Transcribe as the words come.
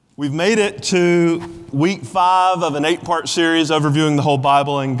We've made it to week 5 of an 8-part series overviewing the whole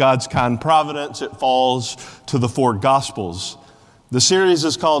Bible and God's kind providence. It falls to the 4 Gospels. The series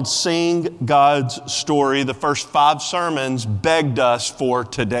is called Sing God's Story. The first 5 sermons begged us for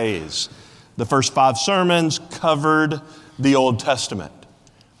today's. The first 5 sermons covered the Old Testament.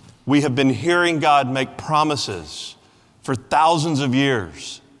 We have been hearing God make promises for thousands of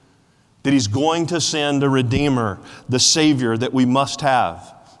years that He's going to send a Redeemer, the Savior that we must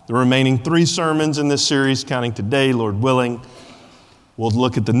have. The remaining 3 sermons in this series, counting today, Lord willing, we'll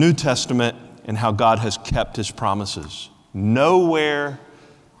look at the New Testament and how God has kept His promises. Nowhere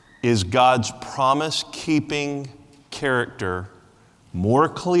is God's promise-keeping character more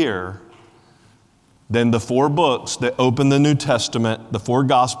clear than the 4 books that open the New Testament, the 4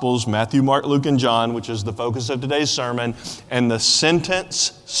 Gospels, Matthew, Mark, Luke, and John, which is the focus of today's sermon, and the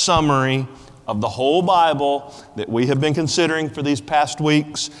sentence summary of the whole Bible that we have been considering for these past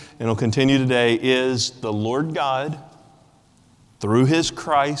weeks and will continue today is the Lord God, through His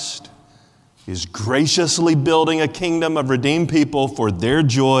Christ, is graciously building a kingdom of redeemed people for their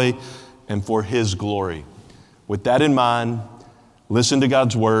joy and for His glory. With that in mind, listen to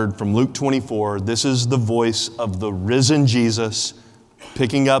God's word from Luke 24. This is the voice of the risen Jesus,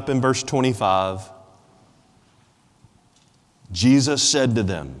 picking up in verse 25. Jesus said to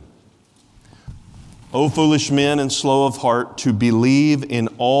them, O foolish men and slow of heart to believe in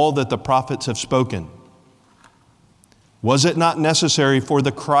all that the prophets have spoken. Was it not necessary for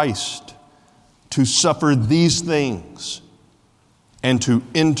the Christ to suffer these things and to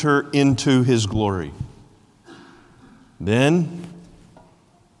enter into His glory? Then,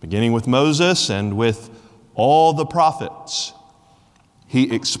 beginning with Moses and with all the prophets,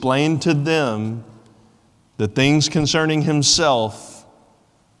 He explained to them the things concerning Himself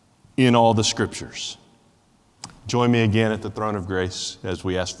in all the Scriptures. Join me again at the throne of grace as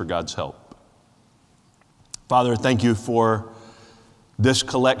we ask for God's help. Father, thank You for this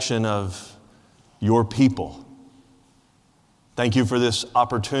collection of Your people. Thank You for this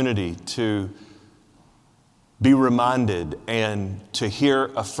opportunity to be reminded and to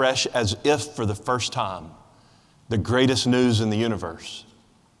hear afresh, as if for the first time, the greatest news in the universe.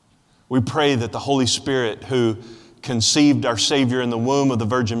 We pray that the Holy Spirit, who conceived our Savior in the womb of the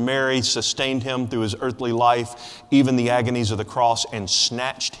Virgin Mary, sustained Him through His earthly life, even the agonies of the cross, and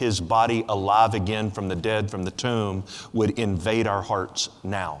snatched His body alive again from the dead, from the tomb, would invade our hearts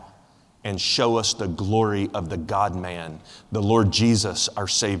now and show us the glory of the God-man, the Lord Jesus, our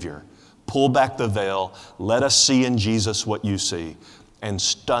Savior. Pull back the veil, let us see in Jesus what You see, and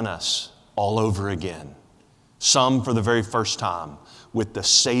stun us all over again. Some for the very first time, with the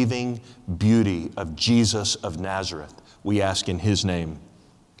saving beauty of Jesus of Nazareth. We ask in His name,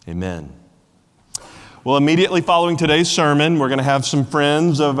 amen. Well, immediately following today's sermon, we're going to have some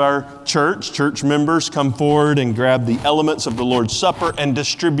friends of our church members, come forward and grab the elements of the Lord's Supper and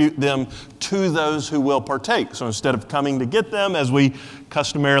distribute them to those who will partake. So instead of coming to get them, as we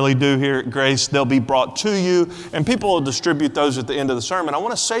customarily do here at Grace, they'll be brought to you, and people will distribute those at the end of the sermon. I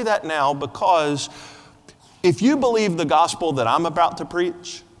want to say that now because if you believe the gospel that I'm about to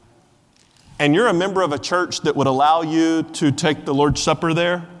preach, and you're a member of a church that would allow you to take the Lord's Supper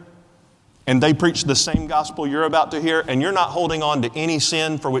there, and they preach the same gospel you're about to hear, and you're not holding on to any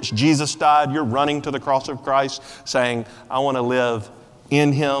sin for which Jesus died, you're running to the cross of Christ saying, I want to live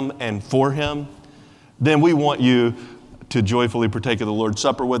in Him and for Him, then we want you to joyfully partake of the Lord's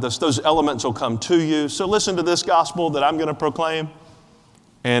Supper with us. Those elements will come to you. So listen to this gospel that I'm going to proclaim.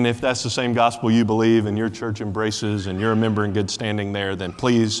 And if that's the same gospel you believe and your church embraces and you're a member in good standing there, then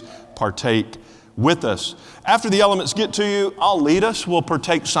please partake with us. After the elements get to you, I'll lead us. We'll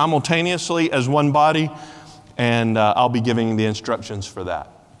partake simultaneously as one body, and I'll be giving the instructions for that.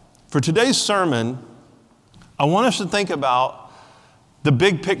 For today's sermon, I want us to think about the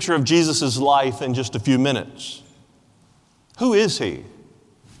big picture of Jesus' life in just a few minutes. Who is He?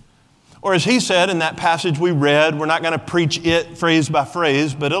 Or as He said in that passage we read, we're not going to preach it phrase by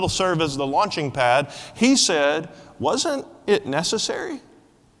phrase, but it'll serve as the launching pad. He said, wasn't it necessary?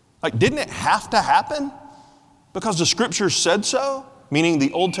 Like, didn't it have to happen? Because the Scriptures said so, meaning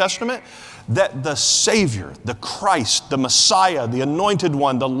the Old Testament, that the Savior, the Christ, the Messiah, the Anointed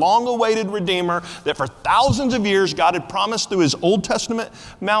One, the long-awaited Redeemer that for thousands of years God had promised through His Old Testament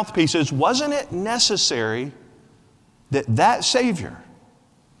mouthpieces, wasn't it necessary that that Savior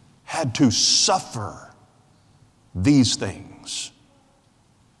had to suffer these things?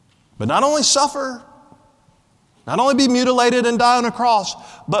 But not only suffer, not only be mutilated and die on a cross,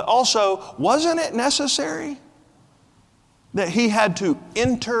 but also, wasn't it necessary that he had to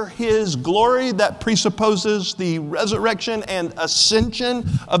enter his glory that presupposes the resurrection and ascension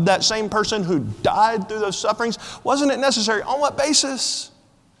of that same person who died through those sufferings? Wasn't it necessary? On what basis?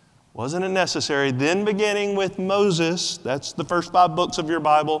 Wasn't it necessary? Then beginning with Moses, that's the first 5 books of your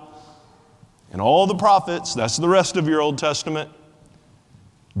Bible, and all the prophets, that's the rest of your Old Testament,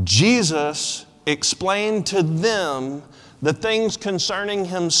 Jesus explained to them the things concerning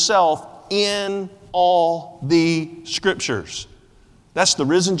himself in all the Scriptures. That's the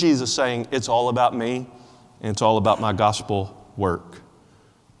risen Jesus saying, it's all about me, and it's all about my gospel work.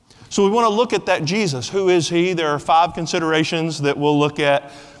 So we want to look at that Jesus. Who is he? There are 5 considerations that we'll look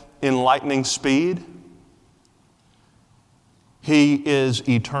at in lightning speed. He is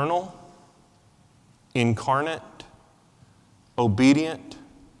eternal, incarnate, obedient,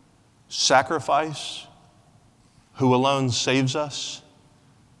 sacrifice, who alone saves us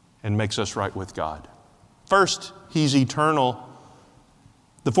and makes us right with God. First, he's eternal.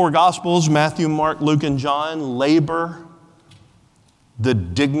 The 4 Gospels, Matthew, Mark, Luke, and John, labor the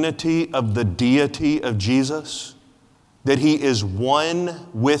dignity of the deity of Jesus, that he is one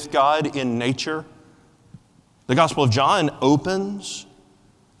with God in nature. The Gospel of John opens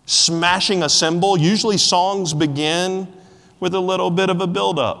smashing a cymbal. Usually songs begin with a little bit of a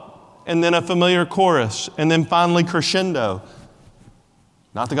build-up, and then a familiar chorus, and then finally crescendo.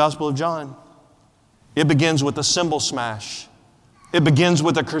 Not the Gospel of John. It begins with a cymbal smash. It begins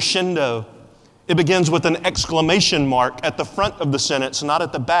with a crescendo. It begins with an exclamation mark at the front of the sentence, not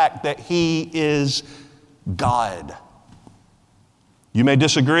at the back, that he is God. You may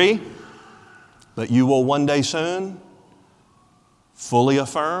disagree, but you will one day soon fully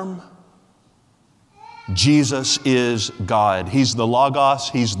affirm Jesus is God. He's the Logos,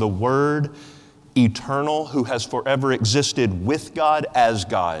 he's the Word, eternal, who has forever existed with God as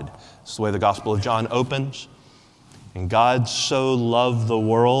God. That's the way the Gospel of John opens. And God so loved the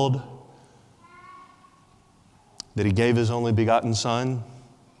world that he gave his only begotten Son,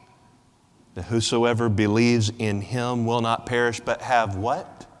 that whosoever believes in him will not perish but have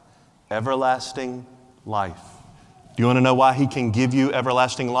what? Everlasting life. Do you want to know why he can give you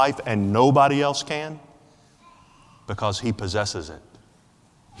everlasting life and nobody else can? Because he possesses it.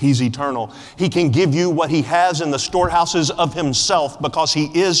 He's eternal. He can give you what he has in the storehouses of himself because he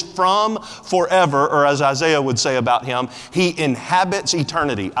is from forever, or as Isaiah would say about him, he inhabits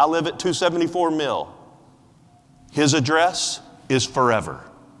eternity. I live at 274 Mill. His address is forever.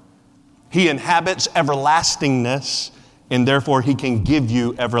 He inhabits everlastingness, and therefore he can give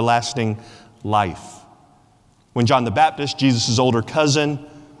you everlasting life. When John the Baptist, Jesus' older cousin,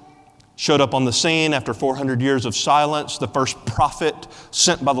 showed up on the scene after 400 years of silence, the first prophet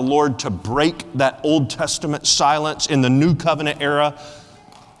sent by the Lord to break that Old Testament silence in the New Covenant era,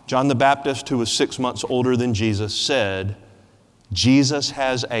 John the Baptist, who was 6 months older than Jesus, said, Jesus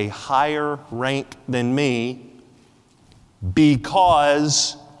has a higher rank than me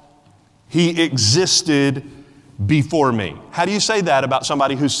because he existed before me. How do you say that about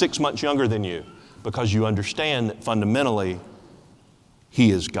somebody who's 6 months younger than you? Because you understand that fundamentally,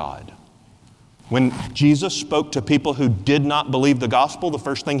 he is God. When Jesus spoke to people who did not believe the gospel, the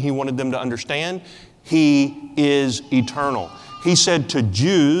first thing he wanted them to understand, he is eternal. He said to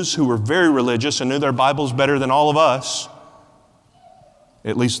Jews who were very religious and knew their Bibles better than all of us,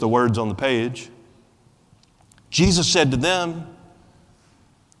 at least the words on the page, Jesus said to them,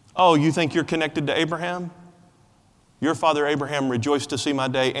 oh, you think you're connected to Abraham? Your father Abraham rejoiced to see my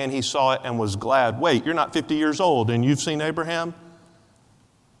day, and he saw it and was glad. Wait, you're not 50 years old and you've seen Abraham?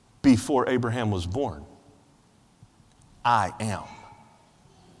 Before Abraham was born, I am.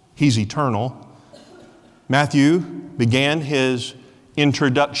 He's eternal. Matthew began his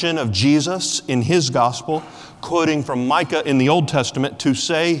introduction of Jesus in his gospel, quoting from Micah in the Old Testament to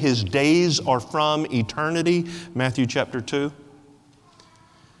say his days are from eternity, Matthew chapter 2.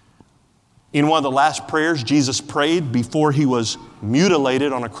 In one of the last prayers Jesus prayed before he was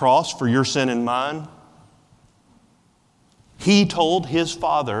mutilated on a cross for your sin and mine, he told his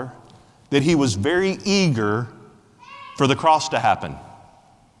Father that he was very eager for the cross to happen.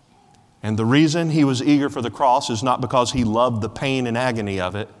 And the reason he was eager for the cross is not because he loved the pain and agony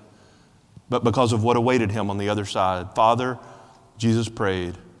of it, but because of what awaited him on the other side. Father, Jesus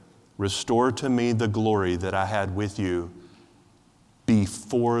prayed, restore to me the glory that I had with you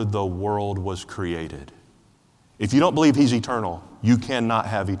before the world was created. If you don't believe he's eternal, you cannot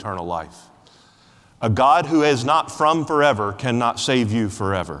have eternal life. A God who is not from forever cannot save you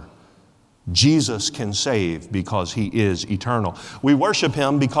forever. Jesus can save because he is eternal. We worship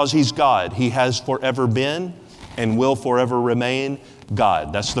him because he's God. He has forever been and will forever remain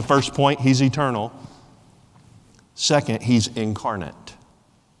God. That's the first point. He's eternal. Second, he's incarnate.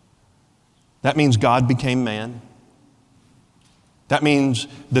 That means God became man. That means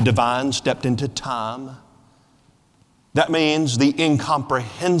the divine stepped into time. That means the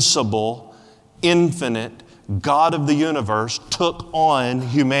incomprehensible, infinite God of the universe took on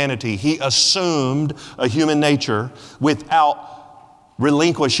humanity. He assumed a human nature without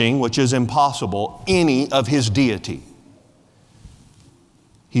relinquishing, which is impossible, any of his deity.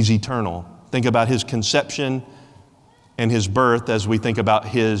 He's eternal. Think about his conception and his birth as we think about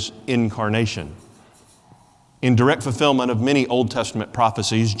his incarnation. In direct fulfillment of many Old Testament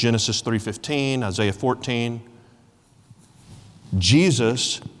prophecies, Genesis 3:15, Isaiah 14,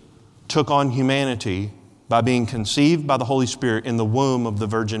 Jesus took on humanity by being conceived by the Holy Spirit in the womb of the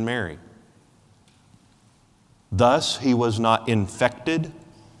Virgin Mary. Thus, he was not infected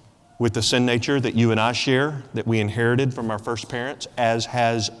with the sin nature that you and I share, that we inherited from our first parents, as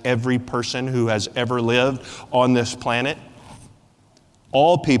has every person who has ever lived on this planet.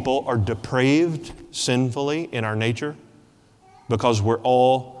 All people are depraved sinfully in our nature because we're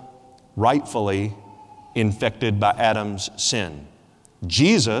all rightfully infected by Adam's sin.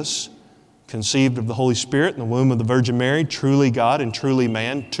 Jesus, conceived of the Holy Spirit in the womb of the Virgin Mary, truly God and truly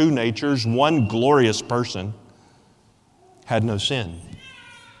man, two natures, one glorious person, had no sin.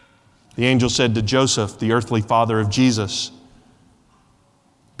 The angel said to Joseph, the earthly father of Jesus,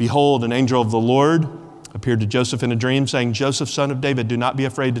 "Behold, an angel of the Lord appeared to Joseph in a dream, saying, 'Joseph, son of David, do not be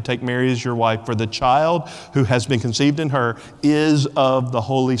afraid to take Mary as your wife, for the child who has been conceived in her is of the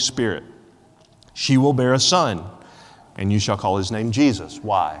Holy Spirit. She will bear a son, and you shall call his name Jesus.'"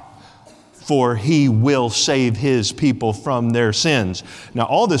 Why? "For he will save his people from their sins." Now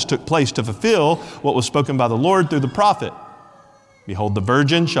all this took place to fulfill what was spoken by the Lord through the prophet. "Behold, the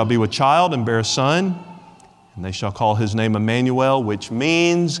virgin shall be with child and bear a son, and they shall call his name Emmanuel," which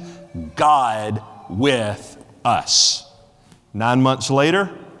means God with us. 9 months later,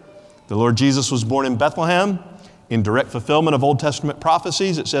 the Lord Jesus was born in Bethlehem. In direct fulfillment of Old Testament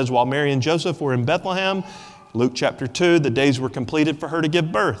prophecies, it says, while Mary and Joseph were in Bethlehem, Luke chapter 2, the days were completed for her to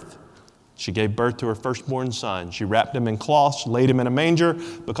give birth. She gave birth to her firstborn son. She wrapped him in cloths, laid him in a manger,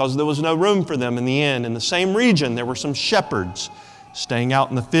 because there was no room for them in the inn. In the same region, there were some shepherds staying out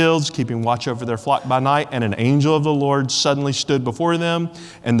in the fields, keeping watch over their flock by night, and an angel of the Lord suddenly stood before them,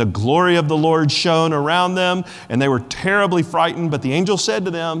 and the glory of the Lord shone around them, and they were terribly frightened. But the angel said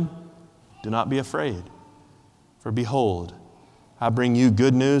to them, "Do not be afraid, for behold, I bring you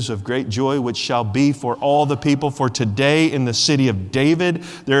good news of great joy, which shall be for all the people. For today in the city of David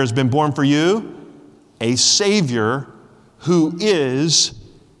there has been born for you a Savior who is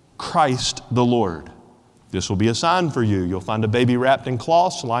Christ the Lord. This will be a sign for you. You'll find a baby wrapped in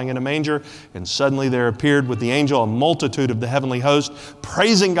cloths, lying in a manger." And suddenly there appeared with the angel a multitude of the heavenly host,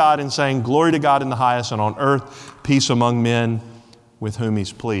 praising God and saying, "Glory to God in the highest, and on earth peace among men with whom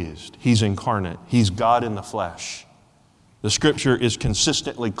He's pleased." He's incarnate. He's God in the flesh. The Scripture is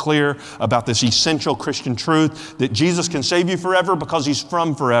consistently clear about this essential Christian truth that Jesus can save you forever because He's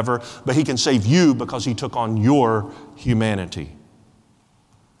from forever, but He can save you because He took on your humanity.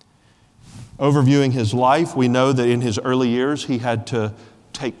 Overviewing His life, we know that in His early years He had to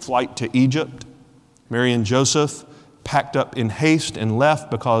take flight to Egypt. Mary and Joseph packed up in haste and left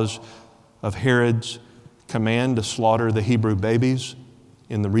because of Herod's command to slaughter the Hebrew babies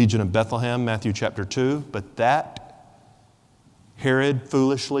in the region of Bethlehem, Matthew chapter 2. But that Herod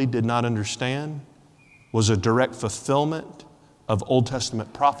foolishly did not understand was a direct fulfillment of Old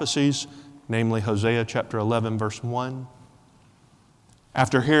Testament prophecies, namely Hosea chapter 11, verse 1.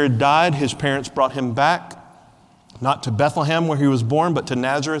 After Herod died, his parents brought him back, not to Bethlehem where he was born, but to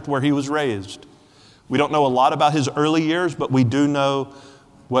Nazareth where he was raised. We don't know a lot about his early years, but we do know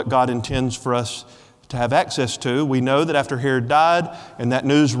what God intends for us to have access to. We know that after Herod died and that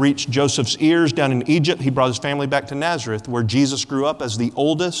news reached Joseph's ears down in Egypt, he brought his family back to Nazareth, where Jesus grew up as the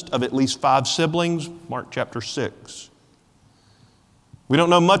oldest of at least 5 siblings, Mark chapter 6. We don't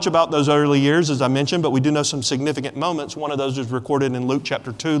know much about those early years, as I mentioned, but we do know some significant moments. One of those is recorded in Luke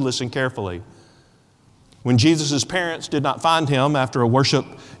chapter 2. Listen carefully. When Jesus' parents did not find him after a worship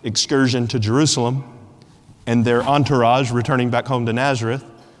excursion to Jerusalem and their entourage returning back home to Nazareth,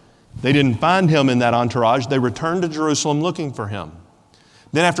 they didn't find him in that entourage. They returned to Jerusalem looking for him.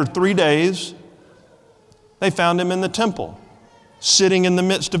 Then after 3 days, they found him in the temple, sitting in the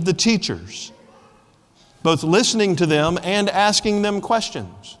midst of the teachers, both listening to them and asking them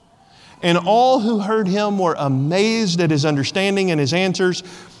questions. And all who heard him were amazed at his understanding and his answers.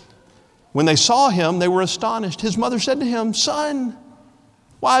 When they saw him, they were astonished. His mother said to him, "Son,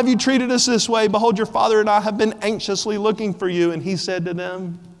 why have you treated us this way? Behold, your father and I have been anxiously looking for you." And he said to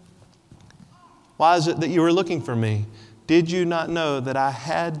them, Why is it that you were looking for me? Did you not know that I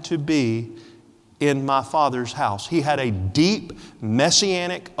had to be in my Father's house? He had a deep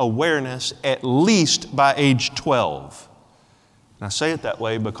messianic awareness at least by age 12. And I say it that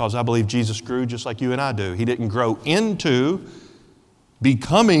way because I believe Jesus grew just like you and I do. He didn't grow into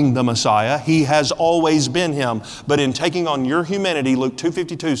becoming the Messiah. He has always been Him. But in taking on your humanity, Luke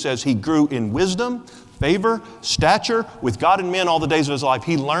 2:52 says He grew in wisdom, favor, stature with God and men all the days of His life.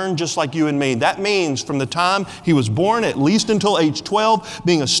 He learned just like you and me. That means from the time He was born, at least until age 12,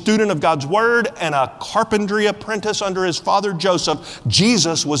 being a student of God's Word and a carpentry apprentice under His father Joseph,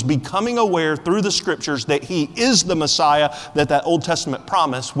 Jesus was becoming aware through the Scriptures that He is the Messiah, that Old Testament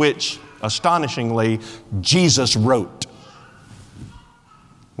promise, which, astonishingly, Jesus wrote.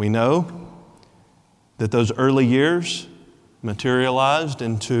 We know that those early years materialized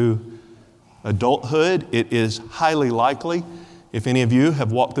into adulthood. It is highly likely, if any of you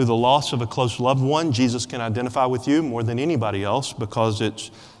have walked through the loss of a close loved one, Jesus can identify with you more than anybody else because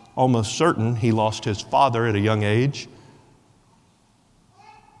it's almost certain he lost his father at a young age.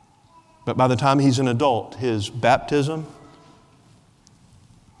 But by the time he's an adult, his baptism,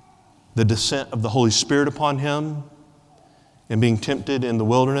 the descent of the Holy Spirit upon him, and being tempted in the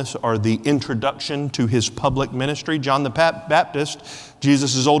wilderness are the introduction to his public ministry. John the Baptist,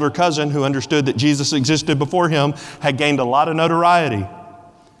 Jesus' older cousin who understood that Jesus existed before him, had gained a lot of notoriety.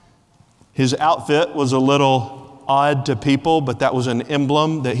 His outfit was a little odd to people, but that was an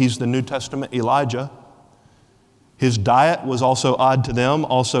emblem that he's the New Testament Elijah. His diet was also odd to them,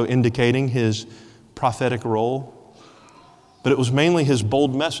 also indicating his prophetic role. But it was mainly his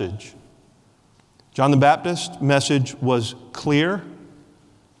bold message. John the Baptist's message was clear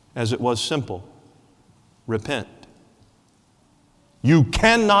as it was simple. Repent. You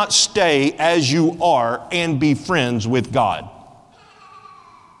cannot stay as you are and be friends with God.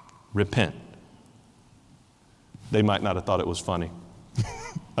 Repent. They might not have thought it was funny.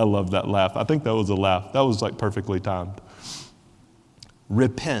 I love that laugh. I think that was a laugh. That was like perfectly timed.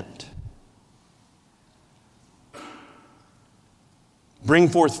 Repent. Bring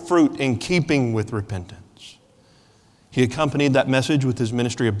forth fruit in keeping with repentance. He accompanied that message with his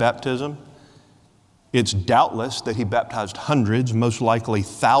ministry of baptism. It's doubtless that he baptized hundreds, most likely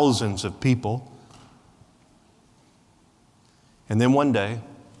thousands of people. And then one day,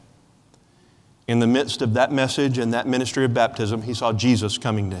 in the midst of that message and that ministry of baptism, he saw Jesus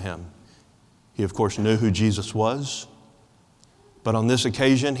coming to him. He, of course, knew who Jesus was. But on this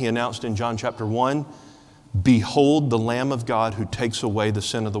occasion, he announced in John chapter 1, "Behold the Lamb of God who takes away the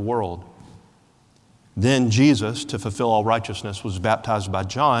sin of the world." Then Jesus, to fulfill all righteousness, was baptized by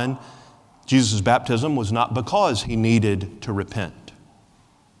John. Jesus' baptism was not because he needed to repent,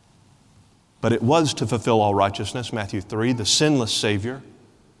 but it was to fulfill all righteousness. Matthew 3, the sinless Savior,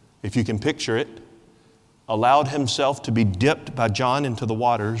 if you can picture it, allowed himself to be dipped by John into the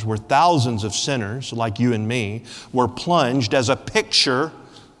waters where thousands of sinners like you and me were plunged as a picture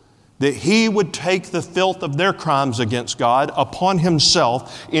that he would take the filth of their crimes against God upon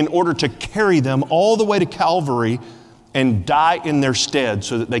himself in order to carry them all the way to Calvary and die in their stead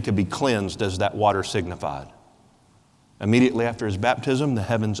so that they could be cleansed as that water signified. Immediately after his baptism, the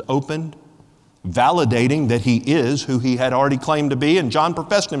heavens opened, validating that he is who he had already claimed to be, and John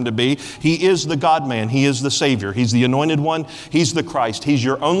professed him to be. He is the God-man. He is the Savior. He's the anointed one. He's the Christ. He's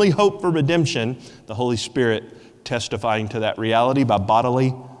your only hope for redemption. The Holy Spirit testifying to that reality by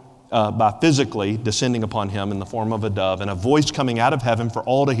physically descending upon him in the form of a dove, and a voice coming out of heaven for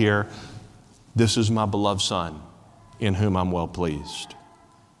all to hear, "This is my beloved Son, in whom I'm well pleased."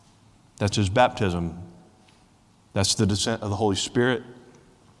 That's his baptism. That's the descent of the Holy Spirit.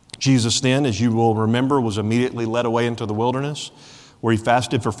 Jesus then, as you will remember, was immediately led away into the wilderness, where he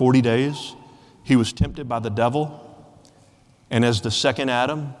fasted for 40 days. He was tempted by the devil, and as the second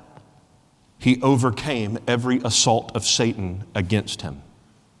Adam, he overcame every assault of Satan against him.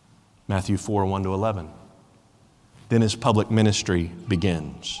 Matthew 4, 1-11. Then his public ministry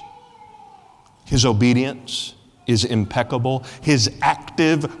begins. His obedience is impeccable. His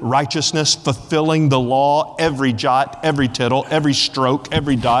active righteousness, fulfilling the law, every jot, every tittle, every stroke,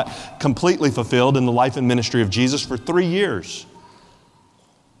 every dot, completely fulfilled in the life and ministry of Jesus for 3 years.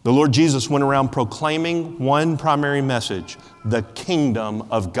 The Lord Jesus went around proclaiming one primary message: the kingdom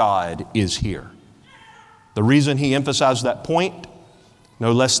of God is here. The reason he emphasized that point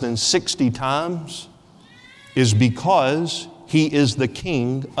no less than 60 times is because he is the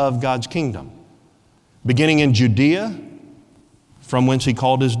king of God's kingdom. Beginning in Judea, from whence he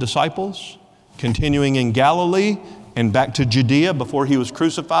called his disciples, continuing in Galilee, and back to Judea before he was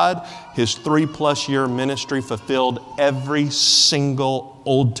crucified, his 3+ year ministry fulfilled every single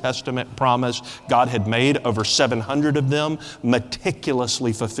Old Testament promise God had made, over 700 of them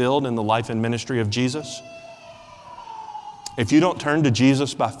meticulously fulfilled in the life and ministry of Jesus. If you don't turn to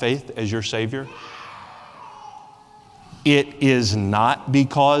Jesus by faith as your Savior, it is not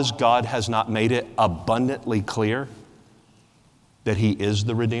because God has not made it abundantly clear that He is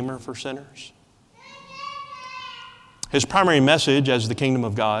the Redeemer for sinners. His primary message as the kingdom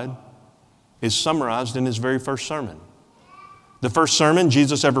of God is summarized in His very first sermon. The first sermon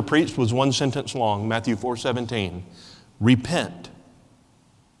Jesus ever preached was one sentence long, Matthew 4:17. Repent,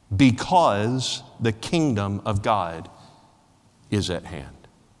 because the kingdom of God is at hand.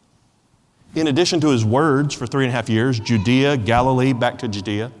 In addition to His words for 3.5 years, Judea, Galilee, back to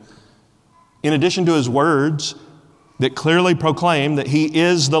Judea, in addition to His words that clearly proclaim that He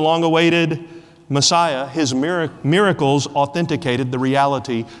is the long-awaited Messiah, His miracles authenticated the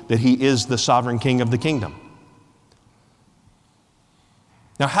reality that He is the sovereign King of the kingdom.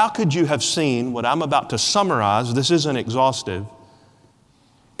 Now, how could you have seen what I'm about to summarize, this isn't exhaustive,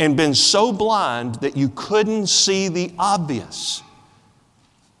 and been so blind that you couldn't see the obvious,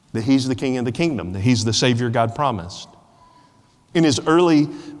 that He's the King of the kingdom, that He's the Savior God promised? In His early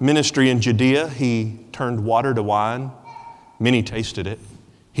ministry in Judea, He turned water to wine. Many tasted it.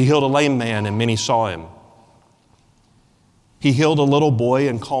 He healed a lame man and many saw Him. He healed a little boy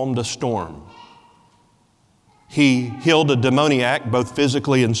and calmed a storm. He healed a demoniac, both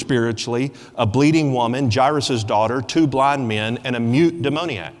physically and spiritually, a bleeding woman, Jairus' daughter, 2 blind men, and a mute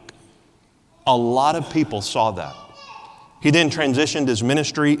demoniac. A lot of people saw that. He then transitioned His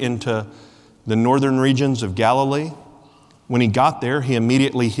ministry into the northern regions of Galilee. When He got there, He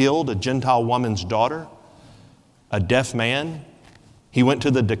immediately healed a Gentile woman's daughter, a deaf man. He went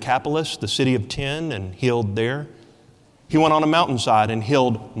to the Decapolis, the city of 10, and healed there. He went on a mountainside and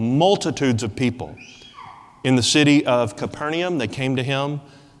healed multitudes of people. In the city of Capernaum, they came to Him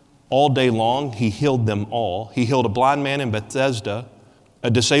all day long. He healed them all. He healed a blind man in Bethesda,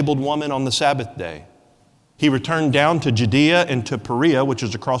 a disabled woman on the Sabbath day. He returned down to Judea and to Perea, which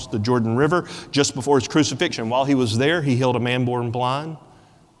is across the Jordan River, just before His crucifixion. While He was there, He healed a man born blind.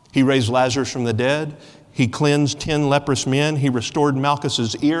 He raised Lazarus from the dead. He cleansed 10 leprous men. He restored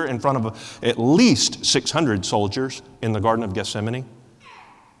Malchus's ear in front of at least 600 soldiers in the Garden of Gethsemane.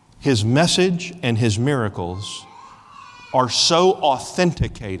 His message and His miracles are so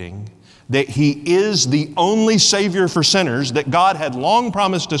authenticating that He is the only Savior for sinners that God had long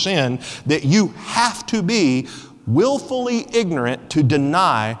promised to send, that you have to be willfully ignorant to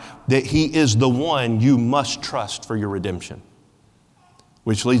deny that He is the one you must trust for your redemption.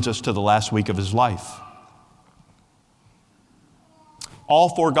 Which leads us to the last week of His life. All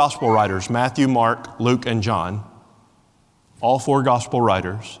 4 gospel writers, Matthew, Mark, Luke, and John, all 4 gospel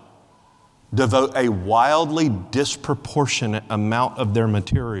writers devote a wildly disproportionate amount of their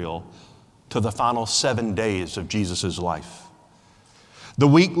material to the final 7 days of Jesus' life. The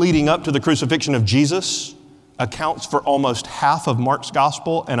week leading up to the crucifixion of Jesus accounts for almost half of Mark's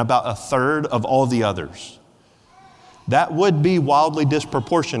gospel and about 1/3 of all the others. That would be wildly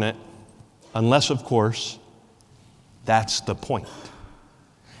disproportionate unless, of course, that's the point.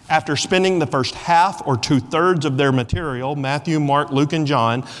 After spending the first half or 2/3 of their material, Matthew, Mark, Luke, and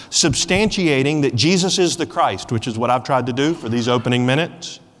John, substantiating that Jesus is the Christ, which is what I've tried to do for these opening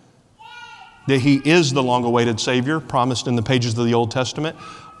minutes, that He is the long-awaited Savior promised in the pages of the Old Testament,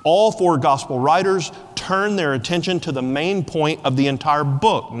 all 4 gospel writers turn their attention to the main point of the entire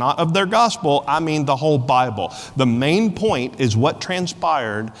book, not of their gospel, I mean the whole Bible. The main point is what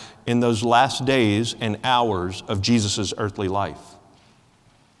transpired in those last days and hours of Jesus' earthly life.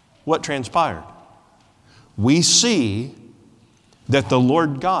 What transpired? We see that the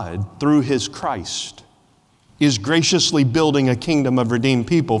Lord God, through His Christ, is graciously building a kingdom of redeemed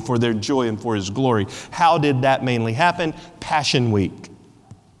people for their joy and for His glory. How did that mainly happen? Passion Week.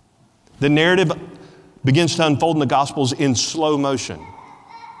 The narrative begins to unfold in the Gospels in slow motion.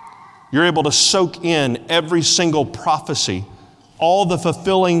 You're able to soak in every single prophecy, all the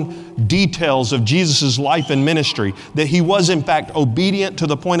fulfilling details of Jesus' life and ministry, that He was in fact obedient to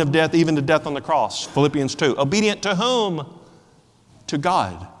the point of death, even to death on the cross. Philippians 2. Obedient to whom? To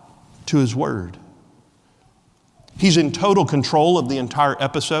God, to His Word. He's in total control of the entire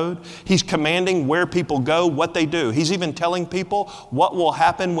episode. He's commanding where people go, what they do. He's even telling people what will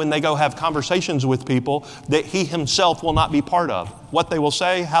happen when they go have conversations with people that He Himself will not be part of. What they will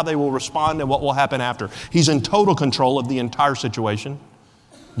say, how they will respond, and what will happen after. He's in total control of the entire situation.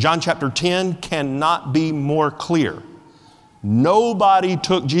 John chapter 10 cannot be more clear Nobody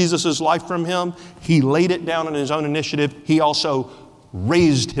took Jesus' life from him. He laid it down on his own initiative. He also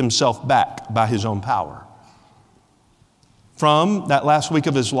raised himself back by his own power. From that last week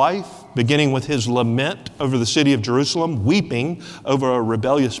of his life, beginning with his lament over the city of Jerusalem, weeping over a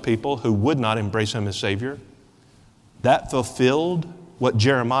rebellious people who would not embrace him as Savior, that fulfilled what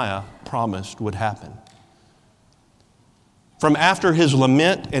Jeremiah promised would happen. From after his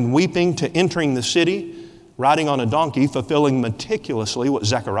lament and weeping to entering the city, riding on a donkey, fulfilling meticulously what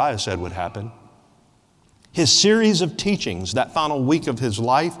Zechariah said would happen. His series of teachings, that final week of his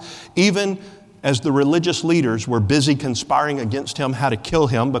life, even as the religious leaders were busy conspiring against him how to kill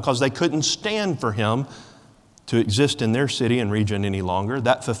him because they couldn't stand for him to exist in their city and region any longer,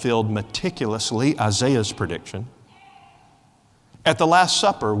 that fulfilled meticulously Isaiah's prediction. At the Last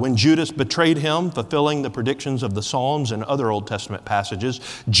Supper, when Judas betrayed him, fulfilling the predictions of the Psalms and other Old Testament passages,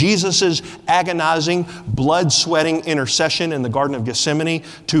 Jesus' agonizing, blood-sweating intercession in the Garden of Gethsemane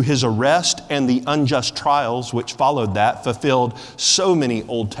to his arrest and the unjust trials which followed that fulfilled so many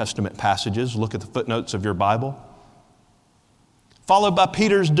Old Testament passages. Look at the footnotes of your Bible. Followed by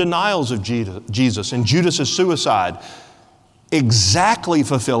Peter's denials of Jesus and Judas' suicide, exactly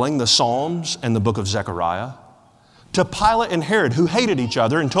fulfilling the Psalms and the book of Zechariah. To Pilate and Herod, who hated each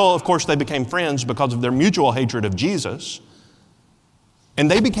other until, of course, they became friends because of their mutual hatred of Jesus.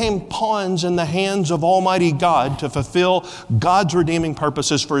 And they became pawns in the hands of Almighty God to fulfill God's redeeming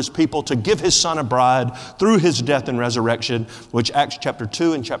purposes for His people, to give His Son a bride through His death and resurrection, which Acts chapter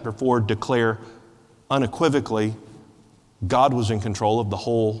 2 and chapter 4 declare unequivocally God was in control of the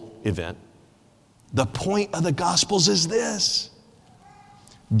whole event. The point of the Gospels is this: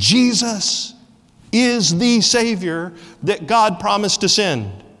 Jesus is the Savior that God promised to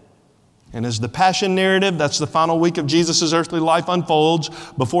send. And as the Passion narrative, that's the final week of Jesus' earthly life, unfolds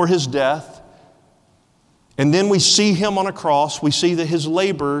before His death, and then we see Him on a cross, we see that His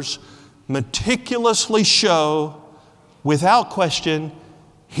labors meticulously show, without question,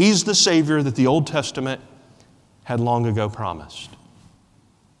 He's the Savior that the Old Testament had long ago promised.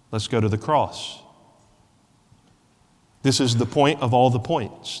 Let's go to the cross. This is the point of all the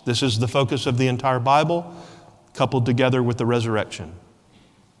points. This is the focus of the entire Bible, coupled together with the resurrection.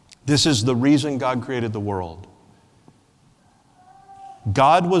 This is the reason God created the world.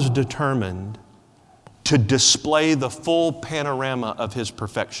 God was determined to display the full panorama of His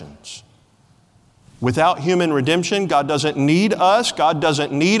perfections. Without human redemption, God doesn't need us, God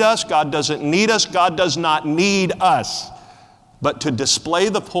doesn't need us, God doesn't need us, God does not need us. But to display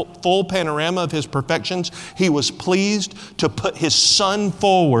the full panorama of His perfections, He was pleased to put His Son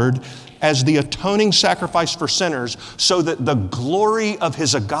forward as the atoning sacrifice for sinners so that the glory of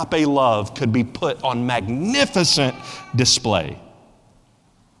His agape love could be put on magnificent display.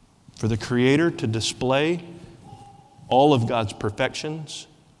 For the Creator to display all of God's perfections,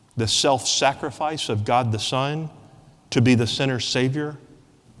 the self-sacrifice of God the Son to be the sinner's Savior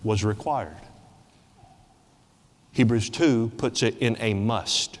was required. Hebrews 2 puts it in a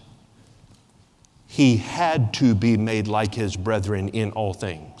must. He had to be made like His brethren in all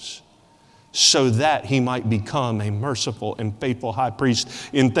things, so that He might become a merciful and faithful high priest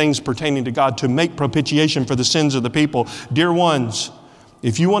in things pertaining to God, to make propitiation for the sins of the people. Dear ones,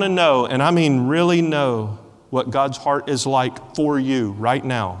 if you want to know, and I mean really know, what God's heart is like for you right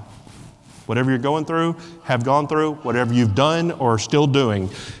now, whatever you're going through, have gone through, whatever you've done or are still doing,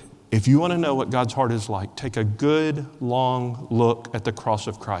 if you want to know what God's heart is like, take a good, long look at the cross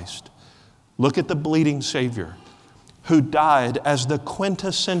of Christ. Look at the bleeding Savior who died as the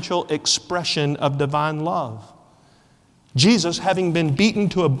quintessential expression of divine love. Jesus, having been beaten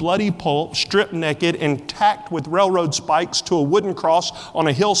to a bloody pulp, stripped naked, and tacked with railroad spikes to a wooden cross on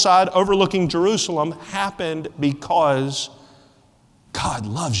a hillside overlooking Jerusalem, happened because God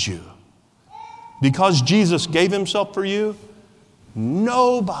loves you. Because Jesus gave Himself for you,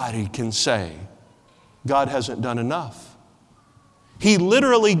 nobody can say God hasn't done enough. He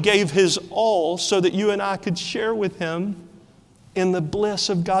literally gave His all so that you and I could share with Him in the bliss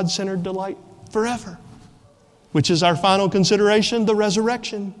of God-centered delight forever, which is our final consideration, the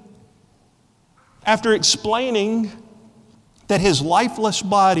resurrection. After explaining that His lifeless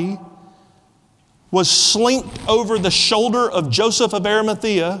body was slinked over the shoulder of Joseph of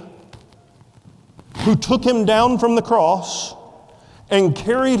Arimathea, who took Him down from the cross and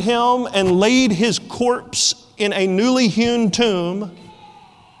carried Him and laid His corpse in a newly hewn tomb,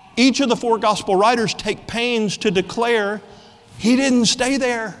 each of the four gospel writers take pains to declare He didn't stay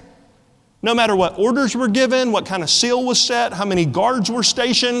there. No matter what orders were given, what kind of seal was set, how many guards were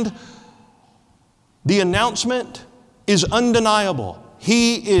stationed, the announcement is undeniable.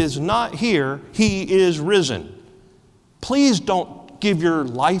 He is not here, He is risen. Please don't give your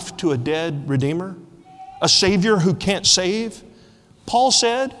life to a dead Redeemer, a Savior who can't save. Paul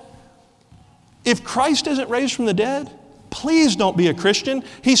said, if Christ isn't raised from the dead, please don't be a Christian.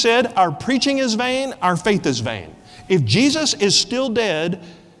 He said, our preaching is vain, our faith is vain. If Jesus is still dead,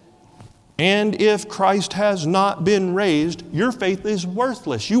 and if Christ has not been raised, your faith is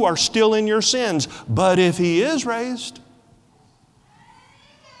worthless. You are still in your sins. But if He is raised,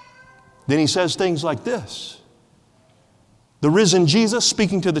 then he says things like this. The risen Jesus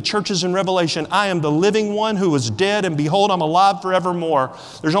speaking to the churches in Revelation, I am the living one who was dead, and behold, I'm alive forevermore.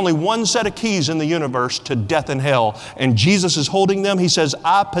 There's only one set of keys in the universe to death and hell, and Jesus is holding them. He says,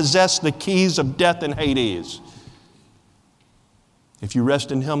 I possess the keys of death and Hades. If you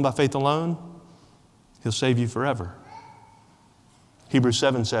rest in Him by faith alone, He'll save you forever. Hebrews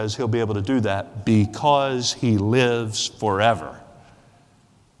 7 says He'll be able to do that because He lives forever.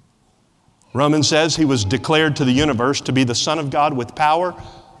 Romans says He was declared to the universe to be the Son of God with power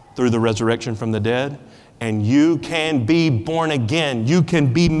through the resurrection from the dead. And you can be born again. You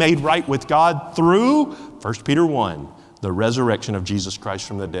can be made right with God through 1 Peter 1, the resurrection of Jesus Christ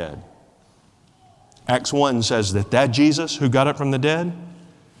from the dead. Acts 1 says that Jesus who got up from the dead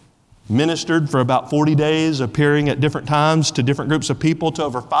ministered for about 40 days, appearing at different times to different groups of people, to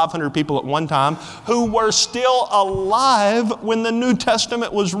over 500 people at one time, who were still alive when the New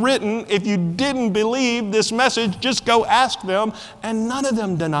Testament was written. If you didn't believe this message, just go ask them, and none of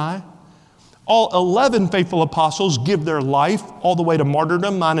them deny. All 11 faithful apostles give their life all the way to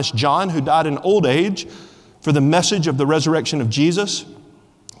martyrdom, minus John, who died in old age, for the message of the resurrection of Jesus.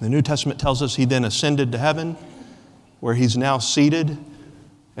 The New Testament tells us He then ascended to heaven, where He's now seated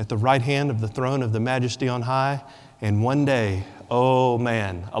at the right hand of the throne of the Majesty on high. And one day, oh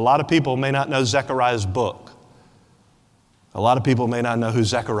man, a lot of people may not know Zechariah's book. A lot of people may not know who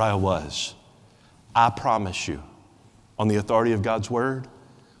Zechariah was. I promise you, on the authority of God's Word,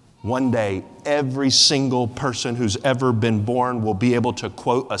 one day every single person who's ever been born will be able to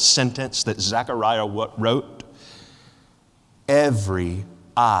quote a sentence that Zechariah wrote. Every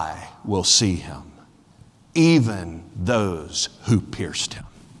eye will see Him, even those who pierced Him.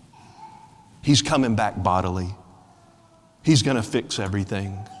 He's coming back bodily. He's going to fix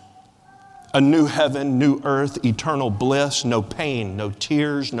everything. A new heaven, new earth, eternal bliss, no pain, no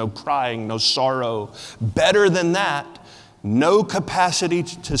tears, no crying, no sorrow. Better than that, no capacity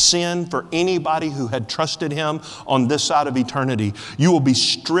to sin for anybody who had trusted Him on this side of eternity. You will be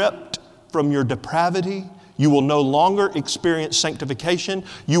stripped from your depravity. You will no longer experience sanctification.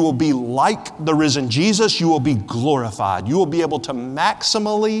 You will be like the risen Jesus. You will be glorified. You will be able to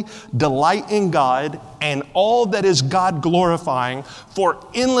maximally delight in God and all that is God glorifying for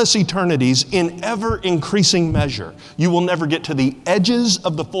endless eternities in ever increasing measure. You will never get to the edges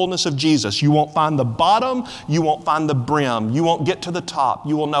of the fullness of Jesus. You won't find the bottom. You won't find the brim. You won't get to the top.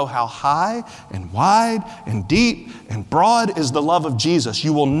 You will know how high and wide and deep and broad is the love of Jesus.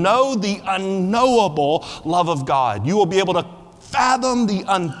 You will know the unknowable love of God. You will be able to fathom the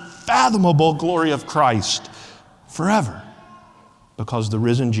unfathomable glory of Christ forever because the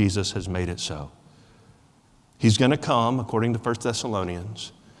risen Jesus has made it so. He's going to come, according to 1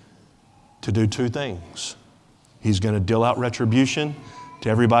 Thessalonians, to do two things. He's going to deal out retribution to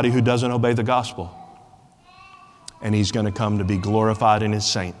everybody who doesn't obey the gospel. And He's going to come to be glorified in His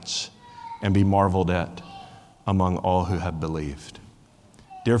saints and be marveled at among all who have believed.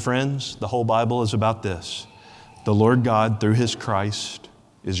 Dear friends, the whole Bible is about this. The Lord God, through His Christ,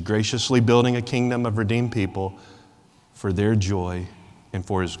 is graciously building a kingdom of redeemed people for their joy and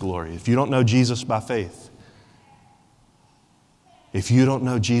for His glory. If you don't know Jesus by faith,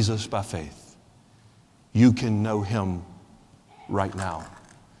 you can know Him right now.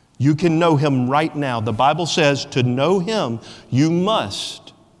 You can know Him right now. The Bible says to know Him, you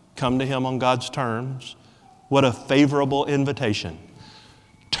must come to Him on God's terms. What a favorable invitation.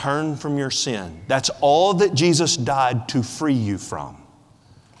 Turn from your sin. That's all that Jesus died to free you from.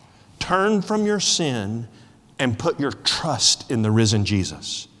 Turn from your sin and put your trust in the risen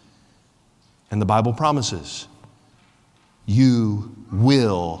Jesus. And the Bible promises you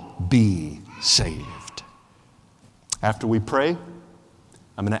will be saved. After we pray,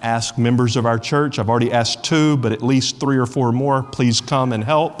 I'm going to ask members of our church, I've already asked 2, but at least 3 or 4 more, please come and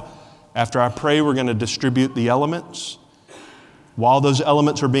help. After I pray, we're going to distribute the elements. While those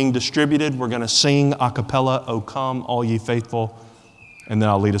elements are being distributed, we're going to sing a cappella, O come, all ye faithful, and then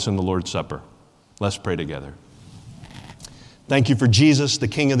I'll lead us in the Lord's Supper. Let's pray together. Thank you for Jesus, the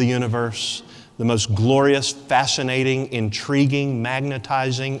King of the universe, the most glorious, fascinating, intriguing,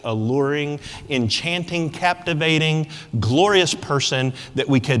 magnetizing, alluring, enchanting, captivating, glorious person that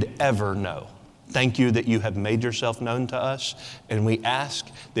we could ever know. Thank you that you have made yourself known to us, and we ask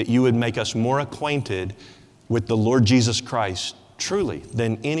that you would make us more acquainted with the Lord Jesus Christ, truly,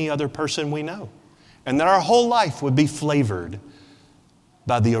 than any other person we know. And that our whole life would be flavored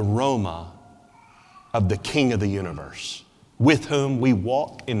by the aroma of the King of the universe, with whom we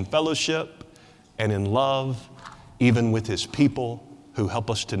walk in fellowship and in love, even with His people who help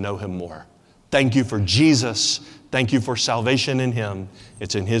us to know Him more. Thank you for Jesus. Thank you for salvation in Him.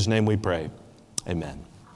 It's in His name we pray. Amen.